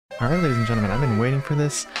Alright, ladies and gentlemen, I've been waiting for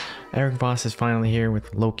this. Erik Voss is finally here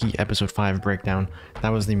with Loki episode 5 breakdown. That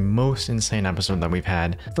was the most insane episode that we've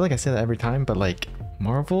had. I feel like I say that every time, but like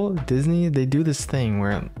Marvel, Disney, they do this thing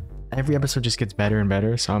where every episode just gets better and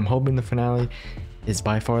better. So I'm hoping the finale is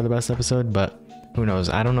by far the best episode, but who knows?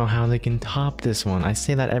 I don't know how they can top this one. I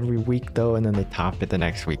say that every week though, and then they top it the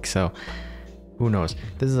next week. So who knows?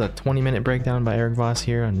 This is a 20-minute breakdown by Erik Voss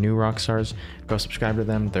here on New Rockstars. Go subscribe to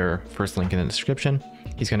them. Their first link in the description.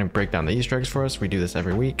 He's going to break down the Easter eggs for us. We do this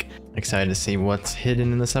every week. Excited to see what's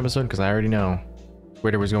hidden in this episode because I already know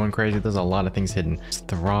Twitter was going crazy. There's a lot of things hidden. There's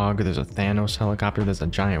Throg, there's a Thanos helicopter, there's a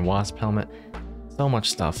giant wasp helmet. So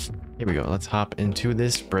much stuff. Here we go. Let's hop into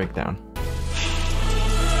this breakdown.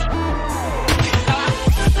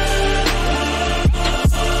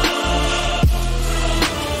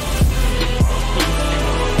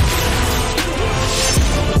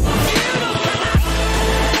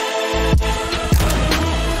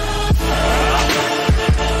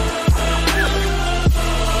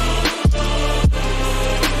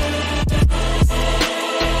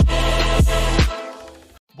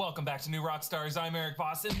 Welcome back to New Rockstars. I'm Erik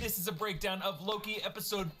Voss, and this is a breakdown of Loki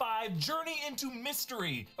episode 5, Journey into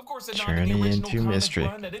Mystery. Of course, a nod to the original comic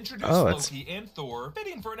run that introduced Loki and Thor,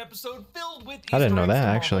 fitting for an episode filled with Easter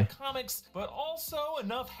eggs from comics, but also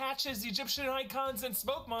enough hatches, Egyptian icons, and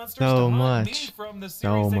smoke monsters to haunt me from the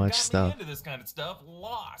series that got me into this kind of stuff,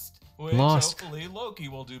 Lost. Which hopefully Loki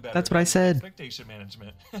will do better. That's what I said. Expectation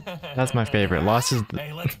management. That's my favorite. Lost is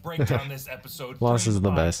Hey, let's break down this episode. Lost is the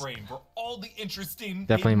best. For all the interesting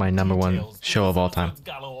definitely my number one show of all time.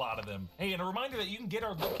 Got a lot of them. Hey, and a reminder that you can get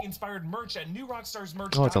our Loki inspired merch at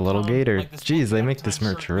newrockstarsmerch.com. Oh, it's a little gator. Jeez, they make this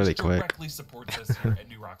merch really quick. Directly supports us here at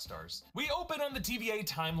New Rockstars. We open on the TVA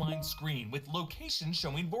timeline screen with locations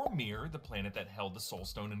showing Vormir, the planet that held the Soul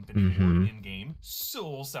Stone Infinity War in game,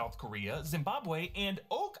 Seoul, South Korea, Zimbabwe, and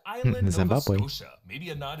Oak Island, Nova Scotia.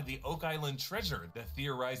 Maybe a nod to the Oak Island treasure, the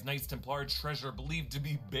theorized Knights Templar treasure believed to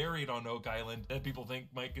be buried on Oak Island that people think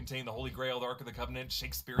might contain the Holy Grail, the Ark of the Covenant,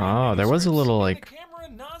 Shakespearean. Oh, there was a little like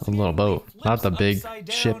a little boat, not the big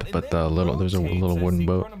ship, but the little. There's a little wooden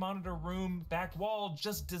boat. The monitor room back wall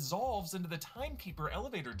just dissolves into the Timekeeper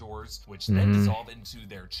elevator doors, which then dissolve into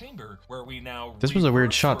their chamber, where we now. This was a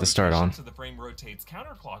weird shot to start on. So the frame rotates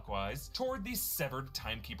counterclockwise toward the severed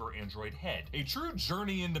Timekeeper android head. A true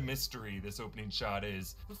journey into mystery. This opening shot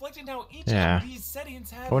is reflecting how each of these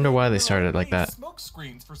settings have. I wonder why they started like that. Smoke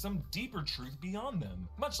screens for some deeper truth beyond them.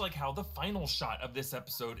 Much like how the final shot of this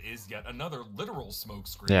episode is yet another literal smoke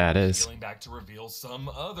screen. Yeah, it is. Peeling back to reveal some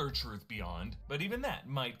other truth beyond, but even that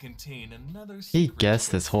might contain another. He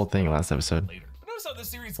guessed this whole thing last episode. Later. Notice how the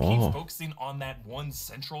series keeps focusing on that one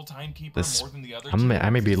central timekeeper more than the other. I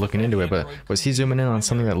may be looking into it, but was he zooming in on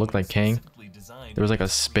something that looked like Kang? There was like a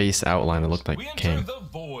space outline that looked like Kang. We enter the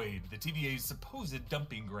void, the TVA's supposed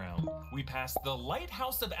dumping ground. We pass the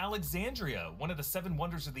Lighthouse of Alexandria, one of the 7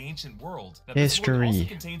 wonders of the ancient world. Now, History. This also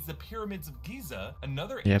contains the Pyramids of Giza,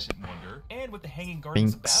 another ancient wonder, and with the Hanging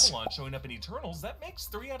Gardens of Babylon showing up in Eternals, that makes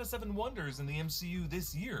 3 out of 7 wonders in the MCU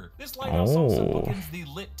this year. This lighthouse also bookends the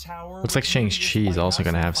lit tower. Looks like Shang-Chi is also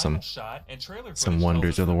going to have some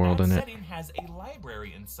wonders of the world in it. Has a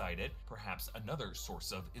library inside it, perhaps another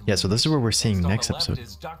source of. Yeah, so this is where we're seeing next episode.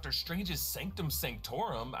 Is Dr. Strange's Sanctum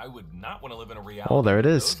Sanctorum. I would not want to live in a reality. Oh, there it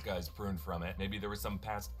is. Those guys pruned from it. Maybe there was some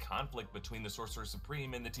past conflict between the Sorcerer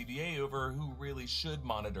Supreme and the TVA over who really should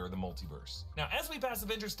monitor the multiverse. Now, as we pass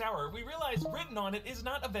Avengers Tower, we realize written on it is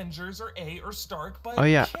not Avengers or A or Stark, but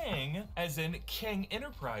Kang, as in Kang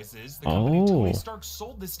Enterprises, the company Tony Stark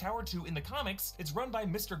sold this tower to in the comics. It's run by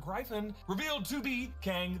Mr. Gryphon, revealed to be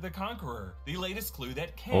Kang the Conqueror. The latest clue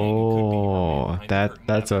that Kang could be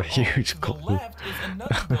that's a huge clue. To the left is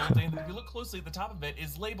another building. If you look closely at the top of it,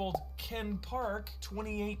 is labeled Ken Park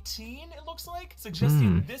 2018. It looks like,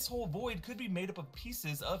 suggesting this whole void could be made up of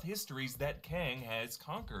pieces of histories that Kang has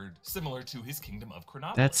conquered, similar to his kingdom of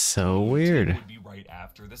Chronopolis. That's so weird. It would be right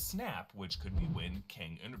after the snap, which could be when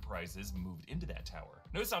Kang Enterprises moved into that tower.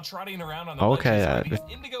 Notice how trotting around on the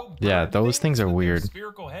indigo those things are weird.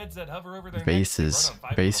 Spherical heads that hover over their bases,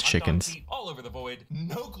 base chickens. All over the void.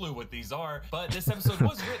 No clue what these are, but this episode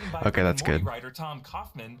was written by that's good. writer Tom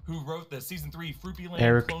Kaufman, who wrote the season 3 Fruity Land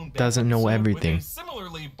Erik doesn't know everything. With a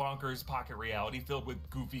similarly bonkers pocket reality filled with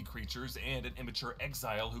goofy creatures and an immature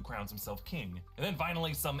exile who crowns himself king. And then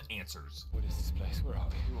finally some answers. What is this place? Where are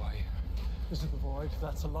we? Who are you? This is the void.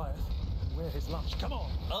 That's Elias. We're his lunch. Come on.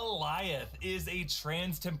 Alioth is a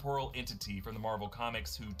trans-temporal entity from the Marvel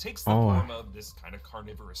Comics who takes the form of this kind of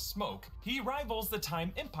carnivorous smoke. He rivals the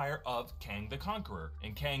Time Empire of Kang the Conqueror,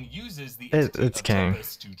 and Kang uses the entity of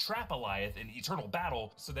Tempest to trap Alioth in eternal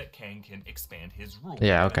battle so that Kang can expand his rule.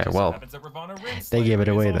 Yeah, okay, well, they gave it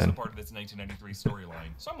away then. Part of this 1993 storyline.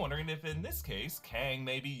 So I'm wondering if in this case, Kang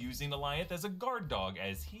may be using Alioth as a guard dog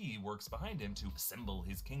as he works behind him to assemble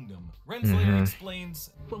his kingdom. Renslayer explains,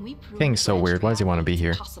 Kang's so weird. Why does he want to be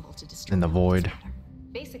here in the void?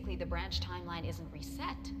 Basically, the branch timeline isn't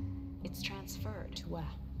reset. It's transferred to where?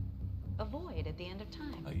 A void at the end of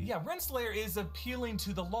time. Yeah, Renslayer is appealing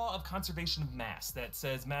to the law of conservation of mass that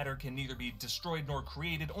says matter can neither be destroyed nor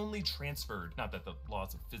created, only transferred. Not that the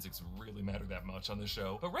laws of physics really matter that much on the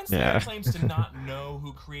show, but Renslayer claims to not know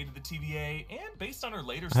who created the TVA, and based on her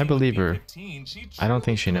later scene, I believe her. 15, she I don't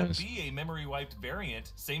think she knows. Be a memory wiped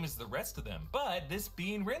variant, same as the rest of them. But this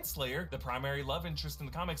being Renslayer, the primary love interest in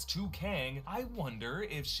the comics to Kang, I wonder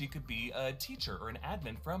if she could be a teacher or an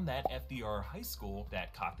admin from that FDR high school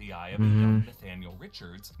that caught the eye of young Nathaniel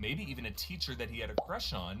Richards, maybe even a teacher that he had a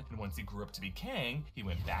crush on, and once he grew up to be Kang, he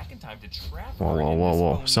went back in time to trap her in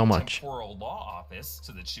this so much temporal law office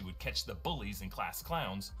so that she would catch the bullies and class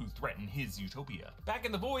clowns who threaten his utopia. Back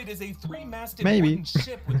in the Void is a three-masted wooden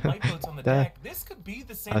ship with lifeboats on the deck. This could be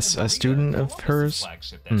the Santa a student of hers. I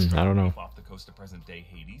don't know. Off the coast of present-day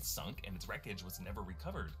Haiti, sunk, and its wreckage was never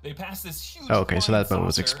recovered. They passed this huge okay, so that boat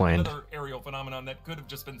was explained. Another aerial phenomenon that could have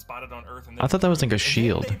just been spotted on Earth. And I thought that was like a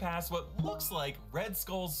shield. They passed what looks like Red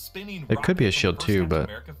Skull's spinning it could be a shield too, but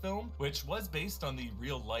America film, which was based on the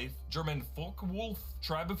real-life German Folkwolf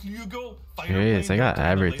tribe of Flugel. Jeez, I got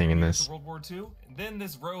everything in this. World War II. And then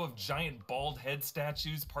this row of giant bald head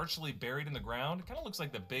statues partially buried in the ground. It kind of looks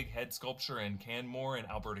like the big head sculpture in Canmore in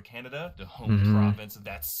Alberta, Canada, the home province of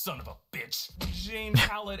that son of a bitch. James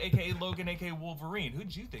Howlett, aka Logan, aka Wolverine.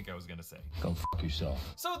 Who'd you think I was gonna say? Go f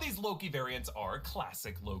yourself. So these Loki variants are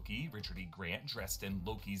classic Loki, Richard E. Grant dressed in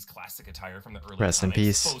Loki's classic attire from the early rest in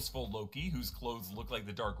peace. Boastful Loki, whose clothes look like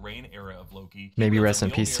the Dark Reign era of Loki. Maybe rest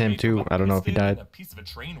in peace him too. I don't know if he died. A piece of a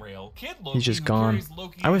train rail. Kid Loki, he's just gone.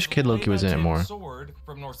 I wish Kid Loki was in it more. Sword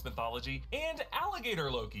from Norse mythology, and Alligator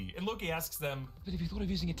Loki. And Loki asks them, but if you thought of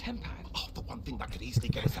using a tempad? Oh, the one thing that could easily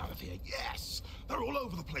get us out of here. Yes! They're all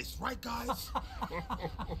over the place, right, guys?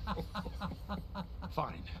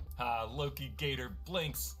 Fine. Loki Gator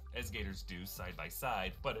blinks, as gators do side by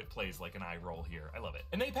side, but it plays like an eye roll here. I love it.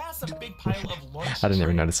 And they pass a big pile of lunch I didn't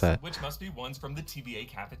even notice that. Which must be ones from the TVA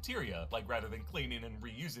cafeteria. Like, rather than cleaning and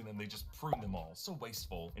reusing them, they just prune them all. So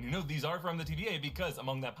wasteful. And you know these are from the TVA because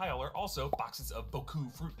among that pile are also boxes of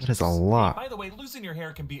Boku fruit juice. That is a lot. And by the way, losing your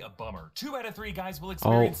hair can be a bummer. 2 out of 3 guys will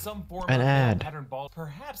experience some form of pattern bald.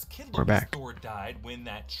 Perhaps Kid Loki's Thor died when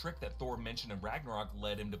that trick that Thor mentioned in Ragnarok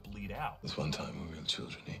led him to bleed out. This one time when we were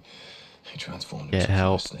children, he transformed himself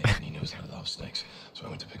into a snake, and he knows how to love snakes. So I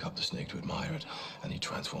went to pick up the snake to admire it, and he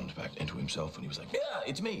transformed back into himself, and he was like, "Yeah,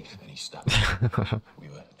 it's me!" And he stabbed me. We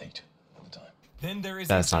were 8 at the time. Then there is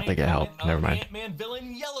that's not the get help. Never mind. Ant-Man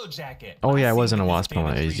villain Yellow Jacket. Oh yeah, it wasn't a wasp.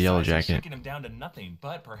 He's Yellow Jacket. Shaking him down to nothing,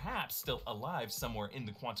 but perhaps still alive somewhere in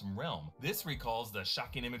the quantum realm. This recalls the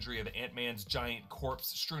shocking imagery of Ant-Man's giant corpse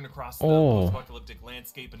strewn across the post-apocalyptic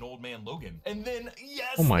landscape in Old Man Logan. And then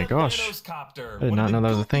yes, oh my gosh, Thanoscopter. I did not know that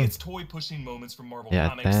was a thing. Toy-pushing moments from Marvel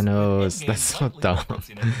Comics. Thanos. That's so dumb.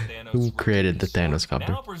 Who created the Thanoscopter?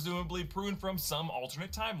 Now presumably pruned from some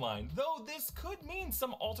alternate timeline. Though this could mean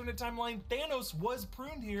some alternate timeline Thanos was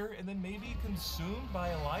pruned here and then maybe consumed by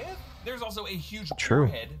Alioth. There's also a huge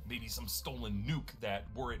warhead, maybe some stolen nuke that,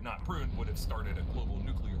 were it not pruned, would have started a global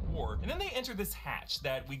nuclear war. And then they enter this hatch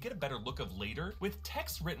that we get a better look of later with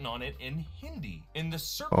text written on it in Hindi. In the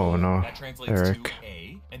circle, that translates to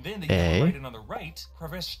A, and then they write it on the right,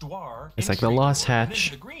 Pravesh Dwar. It's like the Lost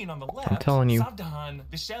Hatch. The green on the left, I'm telling you. Savdahan,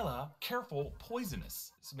 Vishela, careful,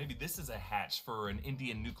 poisonous. So maybe this is a hatch for an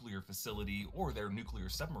Indian nuclear facility or their nuclear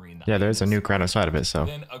submarine. Yeah, there's a nuke right outside of it, so.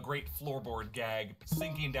 Then a great floorboard gag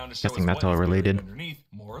sinking down to show us that's all related. Underneath.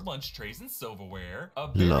 More lunch trays and silverware.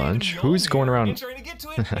 Lunch? Who's going around?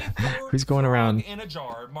 Who's going around in a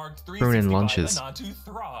jar marked ruining lunches? To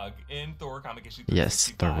Throg in Thor comic issue 365.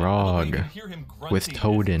 Yes, Throg with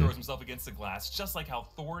Todin. Throws himself against the glass, just like how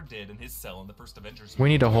Thor did in his cell in the first Avengers. We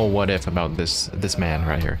need a whole what if about this man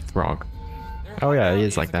right here, Throg. Oh yeah, he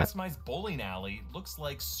is like that. Customized bowling alley looks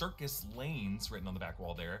like circus lanes written on the back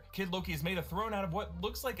wall there. Kid Loki has made a throne out of what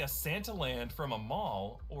looks like a Santa land from a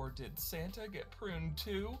mall. Or did Santa get pruned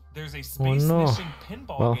too? There's a space mission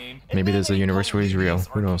pinball game. Maybe there's a universe where he's real.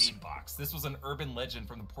 Who knows? Box. This was an urban legend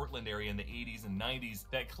from the Portland area in the 80s and 90s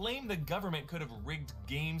that claimed the government could have rigged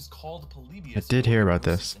games called Polybius. I did hear about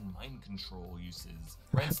this. And mind control uses.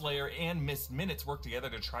 Renslayer and Miss Minutes worked together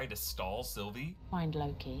to try to stall Sylvie. Find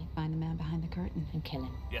Loki, find the man behind the curtain, and kill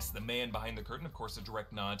him. Yes, the man behind the curtain, of course, a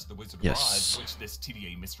direct nod to the Wizard of Oz, which this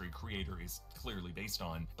TVA mystery creator is clearly based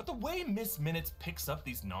on. But the way Miss Minutes picks up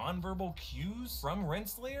these non-verbal cues from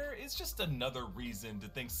Renslayer is just another reason to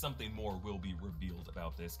think something more will be revealed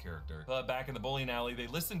about this character. But back in the bowling alley, they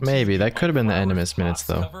listened maybe to that could have been the end of Miss Minutes,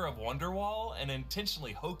 though. Cover of Wonderwall, an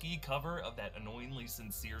intentionally hokey cover of that annoyingly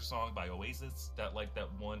sincere song by Oasis that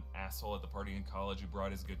one asshole at the party in college who brought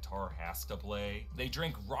his guitar has to play. They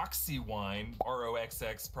drink Roxy wine.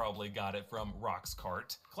 ROXX probably got it from Rock's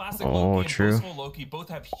Cart. Classic Loki and boastful Loki both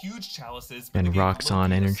have huge chalices and rocks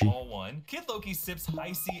on energy. Small one. Kid Loki sips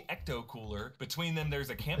High C Ecto Cooler. Between them, there's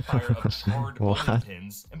a campfire of charred bowling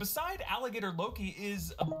pins. And beside Alligator Loki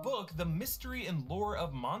is a book, The Mystery and Lore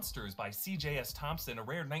of Monsters by C.J.S. Thompson, a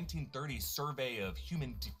rare 1930s survey of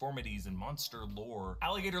human deformities and monster lore.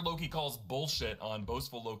 Alligator Loki calls bullshit on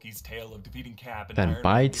boastful Loki's tale of defeating Cap and then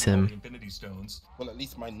bites him. Infinity Stones. Well, at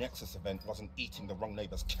least my Nexus event wasn't eating the wrong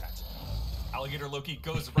neighbor's cat. Alligator Loki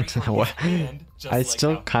goes right for his hand, just I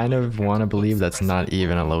still like kind of want to believe that's not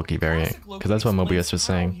even a Loki variant, because that's what Mobius was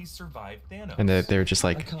saying. And they were just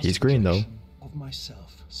like, he's green though. Of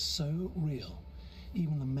myself, so real,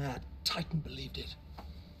 even the mad Titan believed it.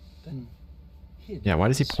 Then yeah, why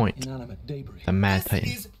does he point? The Mad Titan.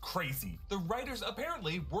 This is crazy. The writers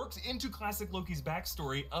apparently worked into classic Loki's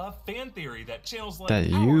backstory a fan theory that channels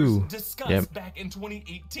like ours discussed back in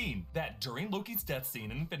 2018. That during Loki's death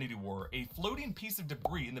scene in Infinity War, a floating piece of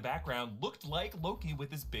debris in the background looked like Loki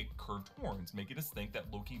with his big curved horns, making us think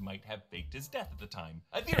that Loki might have faked his death at the time.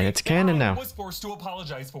 A theory and it's canon now. Was forced to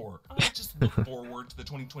apologize for. I just look forward to the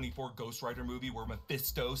 2024 Ghost Rider movie where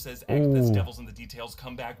Mephisto says Agatha's Devils in the Details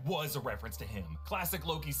comeback was a reference to him. Classic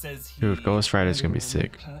Loki says he... Dude, Ghost Rider's gonna be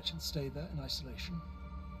sick. Planet and stay there in isolation,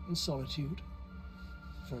 in solitude,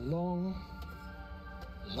 for a long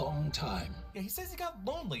time. Yeah, he says he got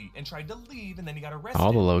lonely and tried to leave, and then he got arrested.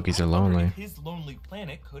 All the Lokis are lonely. His lonely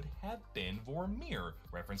planet could have been Vormir,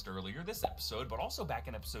 referenced earlier this episode, but also back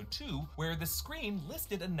in episode 2, where the screen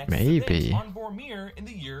listed a next event on Vormir in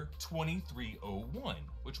the year 2301,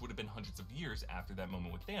 which would have been hundreds of years after that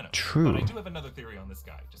moment with Thanos. True. But I do have another theory on this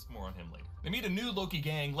guy, just more on him later. They meet a new Loki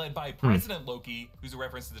gang led by President Loki, who's a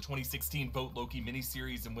reference to the 2016 Vote Loki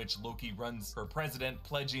miniseries in which Loki runs for president,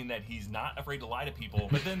 pledging that he's not afraid to lie to people.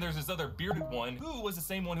 But then there's this other bearded one who was the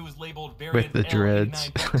same one who was labeled variant with the dreads.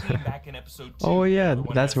 back in episode 2. Oh yeah,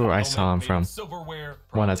 that's where I saw him from. Silverware,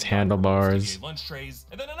 one has handlebars. Lunch trays,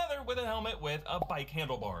 and then another with a helmet with a bike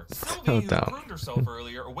handlebar. Sylvie, who pruned herself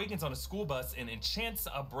earlier, awakens on a school bus and enchants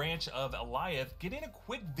a branch of Eliath, getting a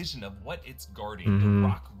quick vision of what it's guarding. The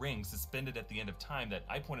rock ring suspended at the end of time that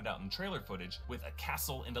I pointed out in trailer footage with a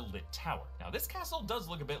castle and a lit tower. Now this castle does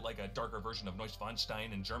look a bit like a darker version of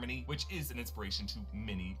Neuschwanstein in Germany, which is an inspiration to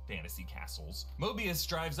many fantasy castles. Mobius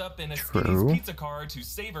drives up in a Skinny's pizza car to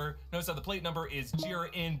save her. Notice how the plate number is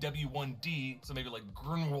GRNW1D, so maybe like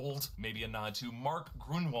Grunwald, maybe a nod to Mark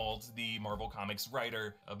Grunwald, the Marvel Comics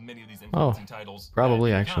writer of many of these influencing titles.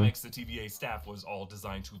 Probably in actually. Comics, the TVA staff was all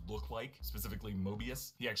designed to look like, specifically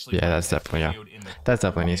Mobius. He actually that's definitely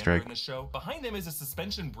an Easter egg. In the show. Behind them is a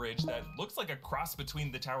suspension bridge that looks like a cross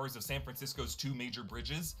between the towers of San Francisco's two major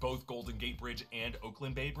bridges, both Golden Gate Bridge and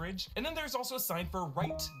Oakland Bay Bridge. And then there's also a sign for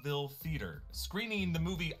Wrightville Theater, screening the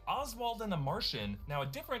movie Oswald and the Martian. Now a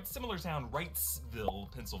different similar town,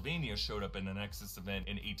 Wrightsville, Pennsylvania, showed up in a Nexus event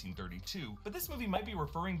in 1832, but this movie might be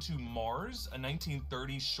referring to Mars, a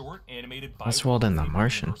 1930 short animated by Oswald and the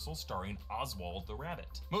Martian, Universal starring Oswald the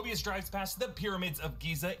Rabbit. Mobius drives past the pyramids of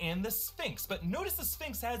Giza and the Sphinx, but notice the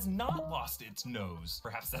Sphinx has not lost its nose.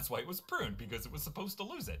 Perhaps that's why it was pruned, because it was supposed to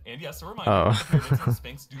lose it. And yes, a reminder, the pyramids of the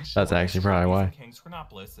Sphinx do show that's actually probably why. King's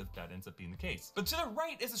Chronopolis, if that ends up being the case. But to the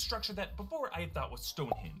right is a structure that before I thought was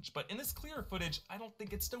Stonehenge, but in this clearer footage, I don't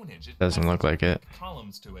think it's Stonehenge. It doesn't look like it.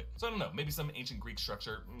 Columns to it. So I don't know, maybe some ancient Greek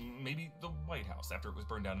structure, maybe the White House after it was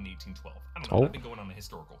burned down in 1812. I don't know, I've been going on a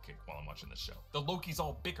historical kick while I'm watching this show. The Loki's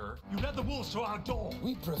all bicker. You led the wolves to our door.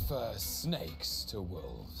 We prefer snakes to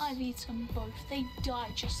wolves. I've eaten both. They die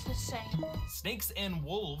just the same. Snakes and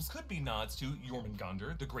wolves could be nods to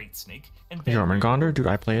Jormungandr, the Great Snake, and Jormungandr? Dude,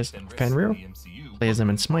 I play as Fenrir. Play as him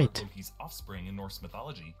in Smite. offspring in Norse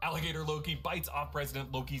mythology. Alligator Loki bites off President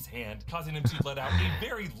Loki's hand, causing him to let out a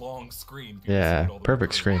very long scream. Yeah,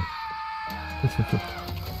 perfect scream.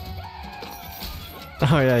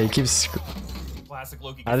 Oh yeah, he keeps. Classic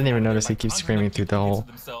Loki. I didn't even notice he keeps screaming through the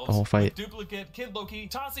whole fight. Duplicate Kid Loki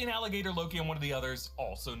tossing Alligator Loki on one of the others,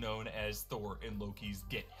 also known as Thor and Loki's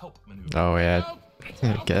Get Help maneuver. Oh yeah,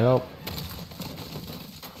 get help.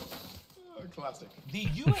 Classic. The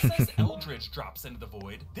USS Eldridge drops into the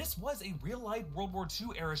void. This was a real-life World War II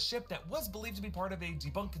era ship that was believed to be part of a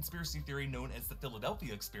debunked conspiracy theory known as the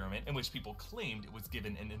Philadelphia experiment, in which people claimed it was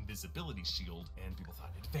given an invisibility shield and people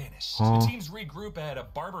thought it vanished. The teams regroup at a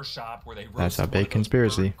barber shop where they roast That's a big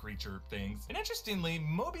conspiracy creature things. And interestingly,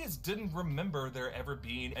 Mobius didn't remember there ever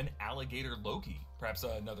being an alligator Loki. Perhaps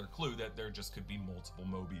another clue that there just could be multiple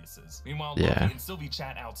Mobiuses. Meanwhile, Loki and Sylvie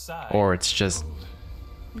chat outside. Or it's just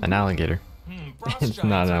an alligator. It's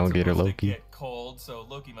not an alligator Loki. Get cold, so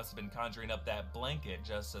Loki must have been conjuring up that blanket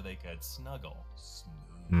just so they could snuggle.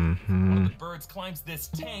 One of the birds climbs this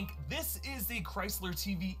tank. This is the Chrysler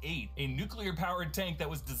TV-8, a nuclear-powered tank that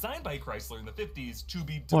was designed by Chrysler in the 50s to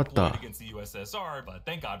be deployed against the USSR, but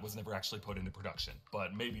thank God was never actually put into production.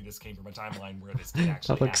 But maybe this came from a timeline where this did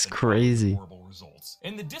actually that looks crazy. Horrible results.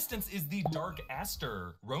 In the distance is the Dark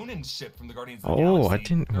Aster, Ronin's ship from the Guardians of the Galaxy.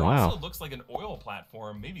 Galaxy. I didn't. It wow. also looks like an oil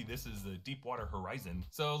platform. Maybe this is the Deepwater Horizon.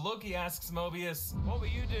 So Loki asks Mobius, "What will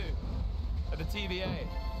you do at the TVA?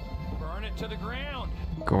 Burn it to the ground."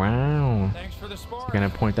 Thanks for the spark. You're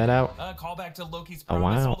gonna point that out? Call back to Loki's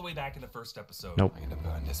promise all the way back in the first episode. Nope. I'm gonna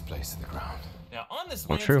burn this place to the ground. Now on this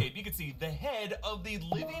landscape, you can see the head of the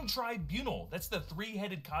Living Tribunal. That's the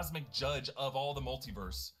three-headed cosmic judge of all the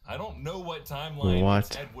multiverse. I don't know what timeline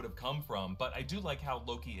its head would have come from, but I do like how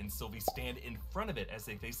Loki and Sylvie stand in front of it as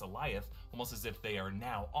they face Alioth, almost as if they are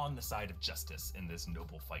now on the side of justice in this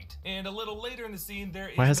noble fight. And a little later in the scene, there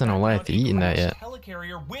is Why hasn't Alioth eaten that yet?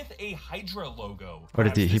 Helicarrier with a Hydra logo. Or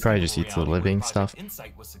did he probably just eats the living stuff?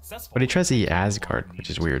 But he tries to eat Asgard, which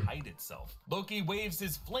is weird. Loki waves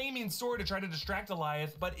his flaming sword to try to distract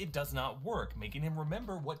Alioth, but it does not work, making him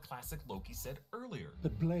remember what classic Loki said earlier. The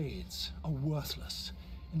blades are worthless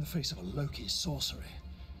in the face of a Loki sorcery.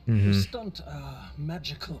 They stunt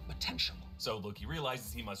magical potential. So Loki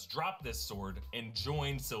realizes he must drop this sword and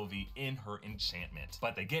join Sylvie in her enchantment.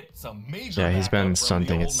 But they get some major. Yeah, he's been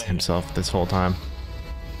stunting himself this whole time.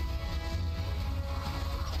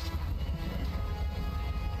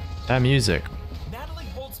 That music. Natalie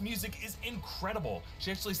Holt's music is incredible.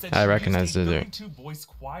 She actually said I recognized it there. Voice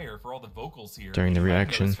choir for all the vocals here. During the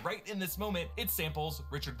reaction. Right in this moment, it samples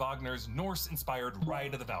Richard Wagner's Norse-inspired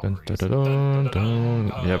Ride of the Dun, Valkyries. dun, dun, dun,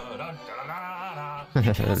 dun. Yep.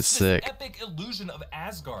 That is sick. Epic illusion of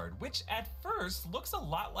Asgard, which at first looks a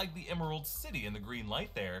lot like the Emerald City and the green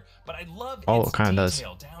light there, but I love its kind of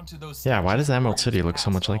detail down to those. Yeah, why does the Emerald City look so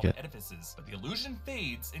much like it? Edifices, but the illusion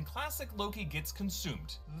fades and classic Loki gets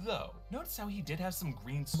consumed. Though, notice how he did have some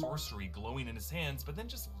green sorcery glowing in his hands, but then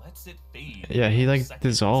just lets it fade. Yeah, he like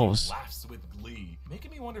dissolves. He laughs with glee,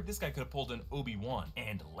 making me wonder if this guy could have pulled an Obi-Wan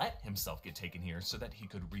and let himself get taken here so that he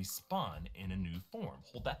could respawn in a new form.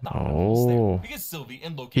 Hold that thought. Oh. Because Sylvie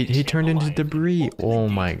and Loki He turned into debris. Oh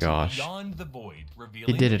my gosh. Beyond the void,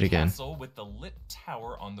 He did it again. Castle with the lit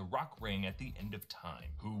tower on the rock ring at the end of time.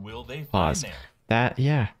 Who will they find there?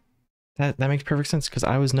 That makes perfect sense, because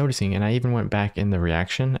I was noticing, and I even went back in the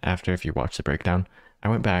reaction after, if you watch the breakdown, I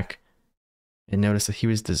went back and noticed that he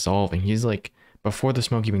was dissolving. He's like, before the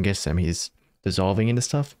smoke even gets to him, he's dissolving into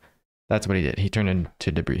stuff. That's what he did. He turned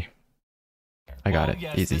into debris. I got it.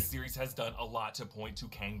 Yes, easy. This series has done a lot to point to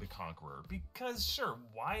Kang the Conqueror, because sure,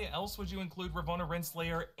 why else would you include Ravonna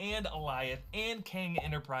Renslayer and Alioth and Kang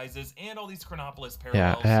Enterprises and all these Chronopolis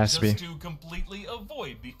parallels it has to be. to completely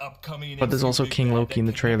avoid the upcoming. But there's also King Loki in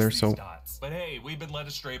the trailer, so. But hey, we've been led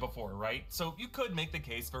astray before, right? So you could make the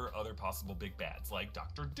case for other possible big bads, like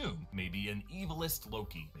Doctor Doom, maybe an evilist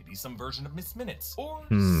Loki, maybe some version of Miss Minutes, or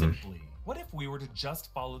simply, what if we were to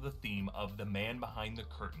just follow the theme of the man behind the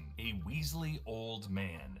curtain, a Weasley old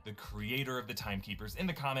man, the creator of the Timekeepers in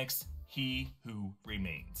the comics, he who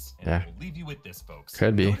remains. And I will leave you with this, folks.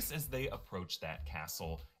 Could be. Notice as they approach that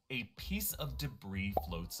castle, a piece of debris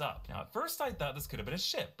floats up. Now, at first I thought this could have been a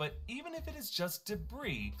ship, but even if it is just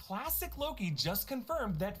debris, classic Loki just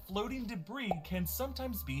confirmed that floating debris can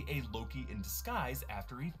sometimes be a Loki in disguise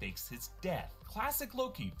after he fakes his death. Classic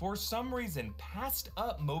Loki, for some reason, passed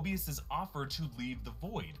up Mobius's offer to leave the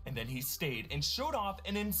void, and then he stayed and showed off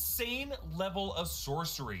an insane level of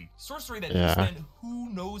sorcery. Sorcery that he spent who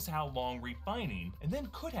knows how long refining, and then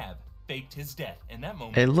could have faked his death. In that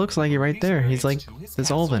moment, it looks like it right there. He's like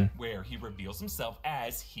dissolving. Where he reveals himself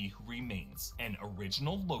as He Who Remains, an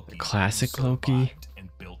original Loki. Classic Loki. And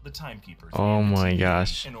built the timekeepers. Oh my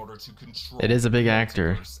gosh. In order to control it is a big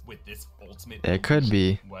actor. With this ultimate it could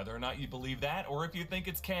be. Whether or not you believe that, or if you think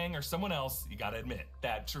it's Kang or someone else, you gotta admit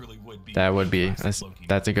that truly would be. That would be.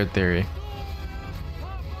 That's a good theory.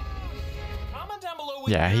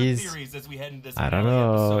 Yeah, he's. As we head into this I don't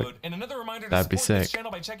know. Episode. And another reminder to That'd be sick. This channel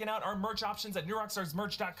by checking out our merch options at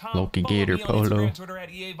newrockstarsmerch.com. Loki Gator Polo. Instagram, Twitter at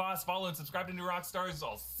EA Voss. Follow and subscribe to New Rockstars.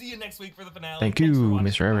 I'll see you next week for the finale. Thank you,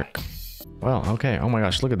 Mr. Eric. Well, okay. Oh my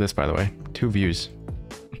gosh, look at this, by the way. 2 views.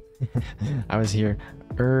 I was here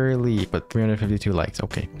early, but 352 likes.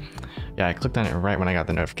 Okay. Yeah, I clicked on it right when I got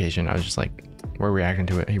the notification. I was just like, we're reacting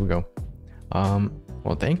to it. Here we go.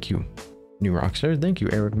 Well, thank you, New Rockstars. Thank you,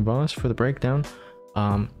 Erik Voss, for the breakdown.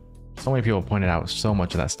 So many people pointed out so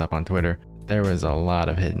much of that stuff on Twitter. There was a lot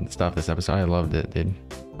of hidden stuff this episode. I loved it, dude.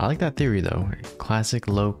 I like that theory though. Classic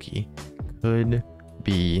Loki could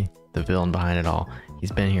be the villain behind it all.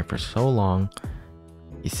 He's been here for so long.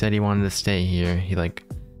 He said he wanted to stay here. He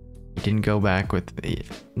didn't go back with,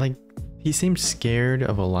 like, he seemed scared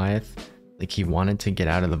of Goliath. Like he wanted to get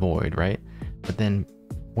out of the void, right? But then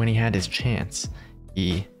when he had his chance,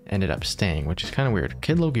 he ended up staying, which is kind of weird.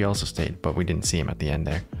 Kid Loki also stayed, but we didn't see him at the end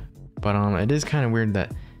there. But it is kind of weird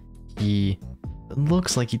that it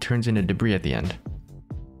looks like he turns into debris at the end.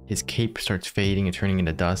 His cape starts fading and turning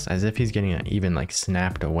into dust, as if he's getting even like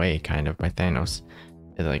snapped away kind of by Thanos.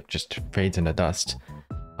 It like just fades into dust,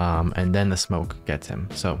 and then the smoke gets him.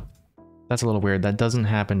 So that's a little weird. That doesn't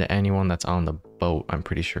happen to anyone that's on the boat, I'm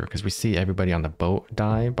pretty sure, because we see everybody on the boat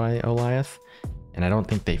die by Goliath. And I don't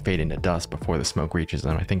think they fade into dust before the smoke reaches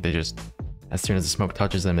them. I think they just, as soon as the smoke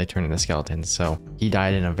touches them, they turn into skeletons. So he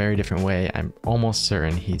died in a very different way. I'm almost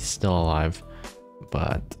certain he's still alive,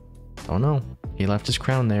 but don't know. He left his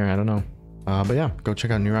crown there. I don't know. But yeah, go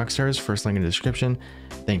check out New Rockstars. First link in the description.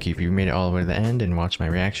 Thank you if you made it all the way to the end and watched my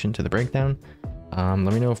reaction to the breakdown.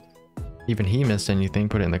 Let me know if even he missed anything.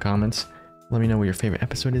 Put it in the comments. Let me know what your favorite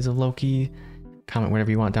episode is of Loki. Comment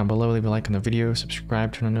whatever you want down below. Leave a like on the video.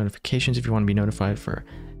 Subscribe. Turn on notifications if you want to be notified for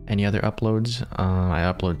any other uploads. I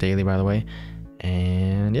upload daily, by the way.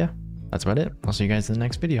 And yeah, that's about it. I'll see you guys in the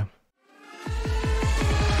next video.